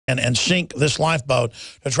and sink this lifeboat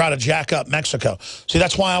to try to jack up Mexico. See,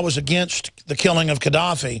 that's why I was against the killing of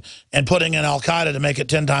Gaddafi and putting in al-Qaeda to make it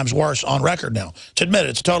 10 times worse on record now. To admit it,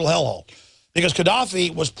 it's a total hellhole. Because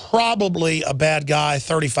Gaddafi was probably a bad guy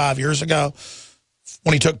 35 years ago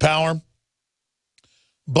when he took power.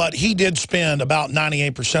 But he did spend about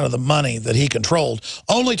 98% of the money that he controlled.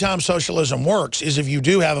 Only time socialism works is if you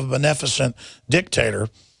do have a beneficent dictator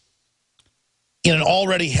in an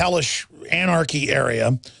already hellish anarchy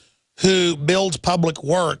area who builds public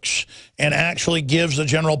works and actually gives the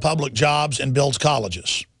general public jobs and builds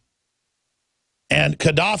colleges. And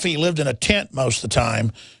Gaddafi lived in a tent most of the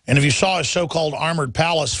time. And if you saw his so-called armored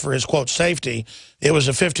palace for his, quote, safety, it was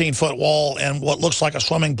a 15-foot wall and what looks like a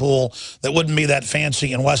swimming pool that wouldn't be that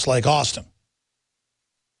fancy in Westlake, Austin.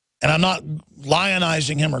 And I'm not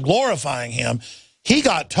lionizing him or glorifying him. He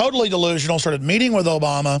got totally delusional, started meeting with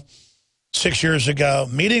Obama 6 years ago,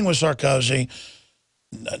 meeting with Sarkozy.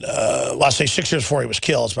 Well, I say 6 years before he was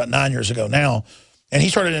killed. It's about 9 years ago now. And he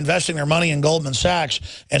started investing their money in Goldman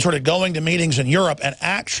Sachs and started going to meetings in Europe and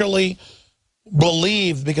actually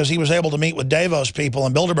believed, because he was able to meet with Davos people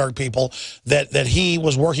and Bilderberg people, that he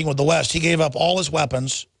was working with the West. He gave up all his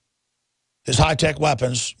weapons, his high-tech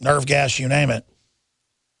weapons, nerve gas, you name it.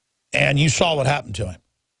 And you saw what happened to him.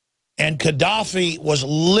 And Gaddafi was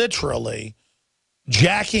literally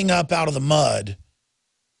jacking up out of the mud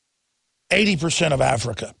 80% of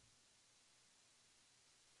Africa.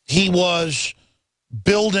 He was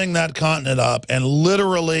building that continent up and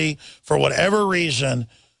literally, for whatever reason,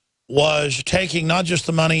 was taking not just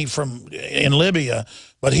the money from in Libya,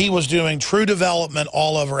 but he was doing true development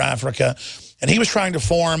all over Africa. And he was trying to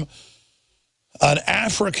form an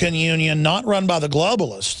African Union, not run by the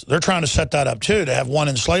globalists. They're trying to set that up, too, to have one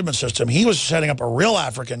enslavement system. He was setting up a real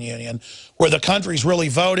African Union where the countries really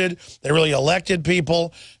voted, they really elected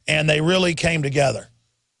people, and they really came together.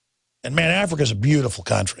 And, man, Africa's a beautiful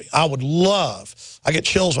country. I would love, I get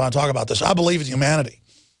chills when I talk about this. I believe in humanity.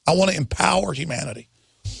 I want to empower humanity.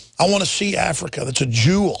 I want to see Africa that's a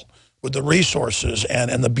jewel with the resources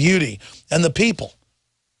and the beauty and the people.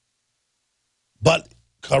 But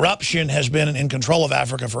corruption has been in control of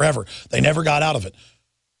Africa forever. They never got out of it.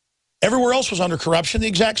 Everywhere else was under corruption. The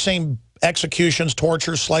exact same executions,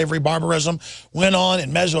 torture, slavery, barbarism went on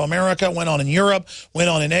in Mesoamerica, went on in Europe, went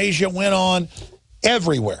on in Asia, went on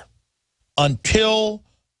everywhere until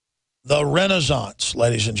the Renaissance,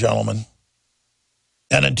 ladies and gentlemen.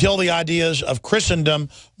 And until the ideas of Christendom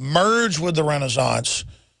merged with the Renaissance,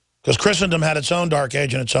 because Christendom had its own dark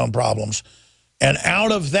age and its own problems. And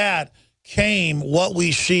out of that came what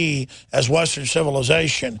we see as Western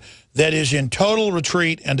civilization that is in total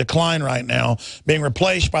retreat and decline right now, being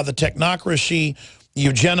replaced by the technocracy,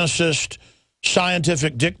 eugenicist,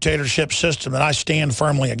 scientific dictatorship system that I stand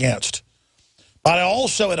firmly against. But I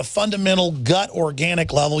also, at a fundamental gut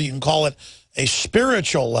organic level, you can call it a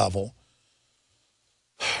spiritual level,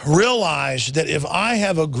 realize that if I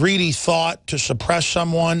have a greedy thought to suppress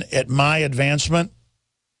someone at my advancement,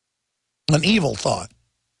 an evil thought,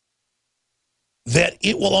 that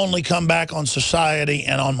it will only come back on society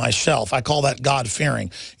and on myself. I call that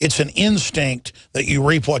God-fearing. It's an instinct that you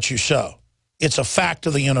reap what you sow. It's a fact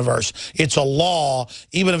of the universe. It's a law,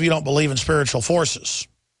 even if you don't believe in spiritual forces.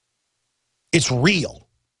 It's real.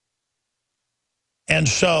 And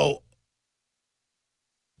so,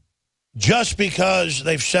 just because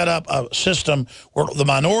they've set up a system where the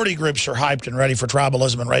minority groups are hyped and ready for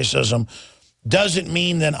tribalism and racism doesn't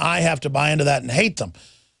mean that I have to buy into that and hate them.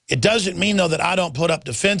 It doesn't mean, though, that I don't put up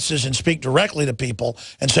defenses and speak directly to people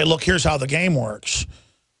and say, look, here's how the game works.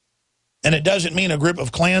 And it doesn't mean a group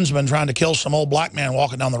of Klansmen trying to kill some old black man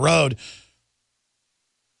walking down the road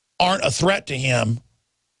aren't a threat to him,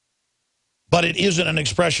 but it isn't an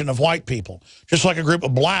expression of white people. Just like a group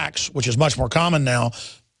of blacks, which is much more common now,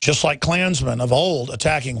 just like Klansmen of old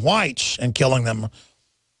attacking whites and killing them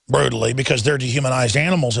brutally because they're dehumanized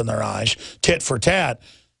animals in their eyes, tit for tat.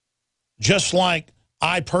 Just like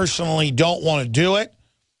I personally don't want to do it,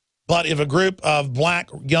 but if a group of black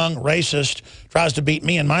young racists tries to beat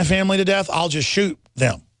me and my family to death, I'll just shoot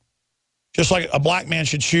them. Just like a black man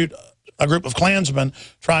should shoot a group of Klansmen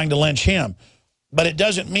trying to lynch him. But it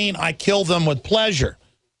doesn't mean I kill them with pleasure.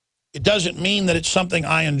 It doesn't mean that it's something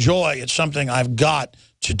I enjoy. It's something I've got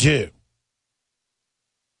to do.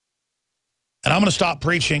 And I'm going to stop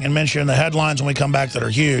preaching and mention the headlines when we come back that are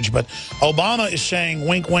huge. But Obama is saying,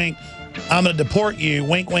 wink, wink, I'm going to deport you,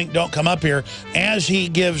 wink, wink, don't come up here, as he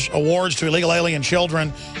gives awards to illegal alien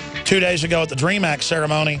children 2 days ago at the DREAM Act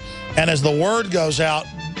ceremony. And as the word goes out,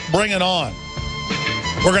 bring it on.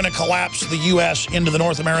 We're going to collapse the U.S. into the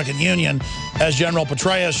North American Union as General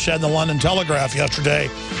Petraeus said in the London Telegraph yesterday,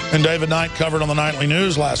 and David Knight covered on the nightly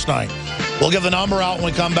news last night. We'll give the number out when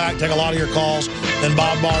we come back, take a lot of your calls, then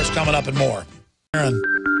Bob Barr's coming up and more. And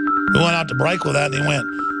we went out to break with that, and he went,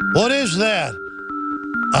 "What is that?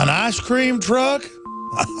 An ice cream truck?"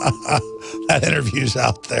 That interview's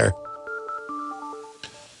out there.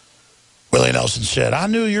 Willie Nelson said, "I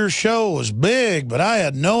knew your show was big, but I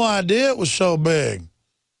had no idea it was so big.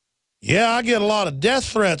 Yeah, I get a lot of death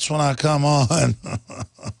threats when I come on.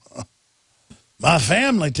 My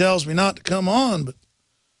family tells me not to come on, but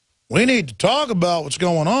we need to talk about what's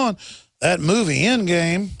going on." That movie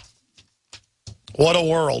Endgame. What a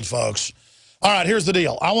world, folks. All right, here's the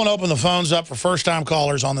deal. I want to open the phones up for first-time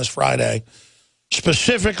callers on this Friday,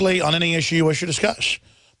 specifically on any issue you wish to discuss.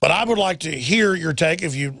 But I would like to hear your take,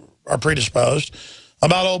 if you are predisposed,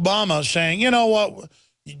 about Obama saying, you know what,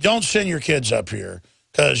 don't send your kids up here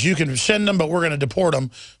because you can send them, but we're going to deport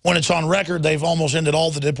them. When it's on record, they've almost ended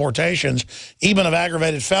all the deportations, even of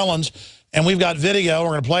aggravated felons. And we've got video, we're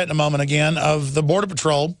going to play it in a moment again, of the Border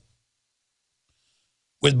Patrol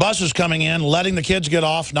with buses coming in, letting the kids get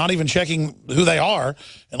off, not even checking who they are,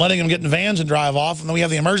 and letting them get in vans and drive off. And then we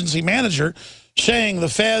have the emergency manager saying the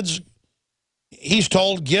feds, he's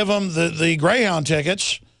told, give them the Greyhound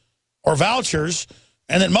tickets or vouchers,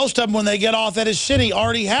 and that most of them, when they get off at his city,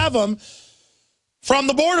 already have them from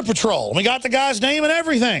the Border Patrol. We got the guy's name and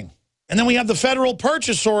everything. And then we have the federal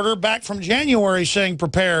purchase order back from January saying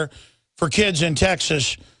prepare for kids in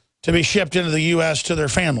Texas to be shipped into the U.S. to their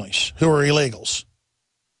families who are illegals.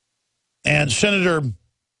 And Senator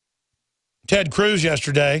Ted Cruz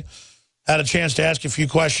yesterday had a chance to ask a few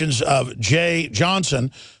questions of Jay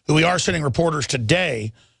Johnson, who we are sending reporters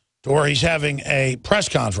today to where he's having a press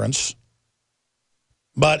conference.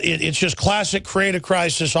 But it's just classic create a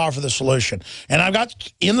crisis, offer the solution. And I've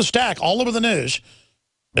got in the stack all over the news,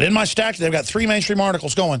 but in my stack, they've got 3 mainstream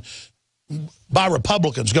articles going by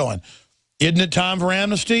Republicans going, isn't it time for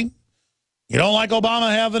amnesty? You don't like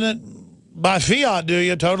Obama having it by fiat, do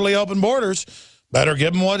you? Totally open borders. Better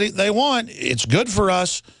give them what they want. It's good for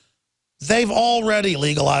us. They've already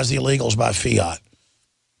legalized the illegals by fiat.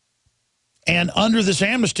 And under this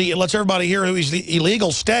amnesty, it lets everybody here who is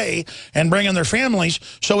illegal stay and bring in their families.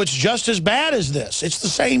 So it's just as bad as this. It's the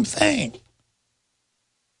same thing.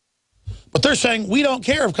 But they're saying, we don't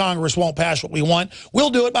care if Congress won't pass what we want. We'll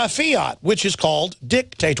do it by fiat, which is called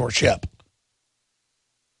dictatorship.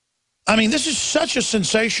 I mean, this is such a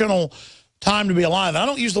sensational time to be alive. And I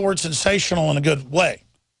don't use the word sensational in a good way.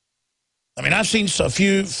 I mean, I've seen a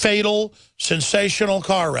few fatal, sensational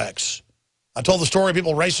car wrecks. I told the story of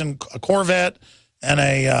people racing a Corvette and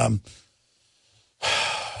a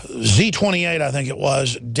Z28, I think it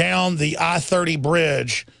was, down the I-30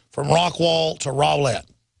 bridge from Rockwall to Rowlett.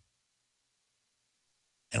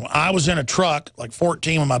 And when I was in a truck, like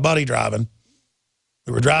 14 with my buddy driving,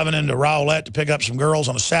 we were driving into Rowlett to pick up some girls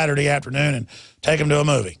on a Saturday afternoon and take them to a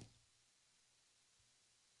movie.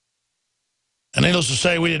 And needless to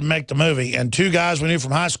say, we didn't make the movie. And 2 guys we knew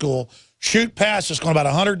from high school shoot past us going about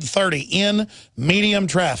 130 in medium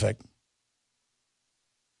traffic.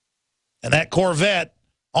 And that Corvette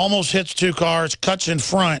almost hits 2 cars, cuts in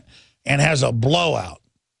front, and has a blowout.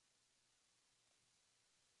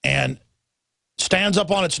 And stands up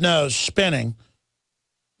on its nose, spinning.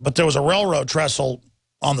 But there was a railroad trestle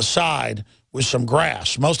on the side with some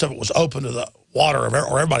grass. Most of it was open to the water,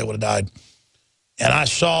 or everybody would have died. And I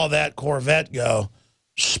saw that Corvette go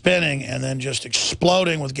spinning and then just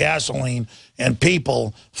exploding with gasoline and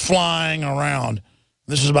people flying around.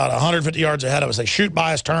 This is about 150 yards ahead of us. They shoot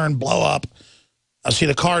by us, turn, blow up. I see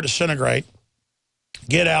the car disintegrate,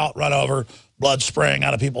 get out, run over, blood spraying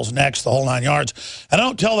out of people's necks, the whole 9 yards. And I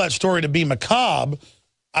don't tell that story to be macabre.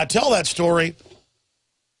 I tell that story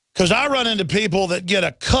because I run into people that get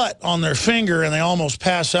a cut on their finger and they almost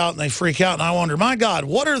pass out and they freak out. And I wonder, my God,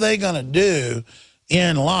 what are they going to do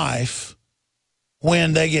in life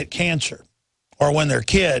when they get cancer or when their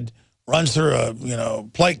kid runs through a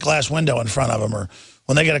plate glass window in front of them, or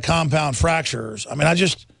when they get a compound fracture? I mean,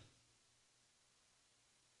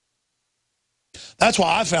 that's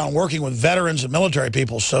why I found working with veterans and military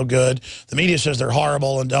people so good. The media says they're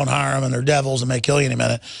horrible and don't hire them and they're devils and may kill you any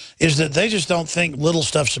minute, is that they just don't think little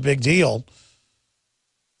stuff's a big deal.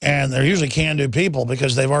 And they're usually can-do people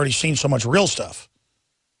because they've already seen so much real stuff.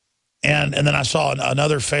 And then I saw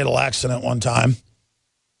another fatal accident one time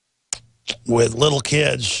with little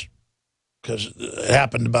kids, because it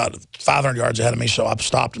happened about 500 yards ahead of me, so I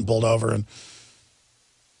stopped and pulled over and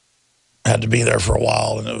had to be there for a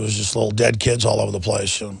while, and it was just little dead kids all over the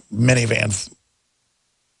place, so minivan.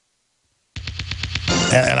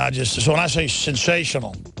 And I just, so when I say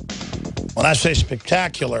sensational, When I say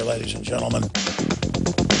spectacular, ladies and gentlemen.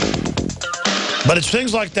 But it's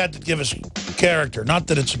things like that that give us character. Not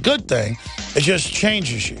that it's a good thing. It just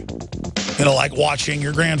changes you. You know, like watching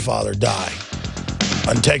your grandfather die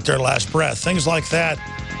and take their last breath. Things like that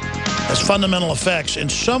has fundamental effects.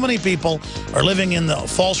 And so many people are living in the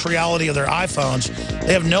false reality of their iPhones.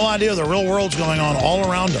 They have no idea the real world's going on all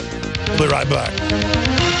around them. We'll be right back.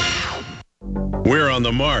 We're on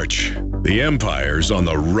the march. The Empire's on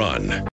the run.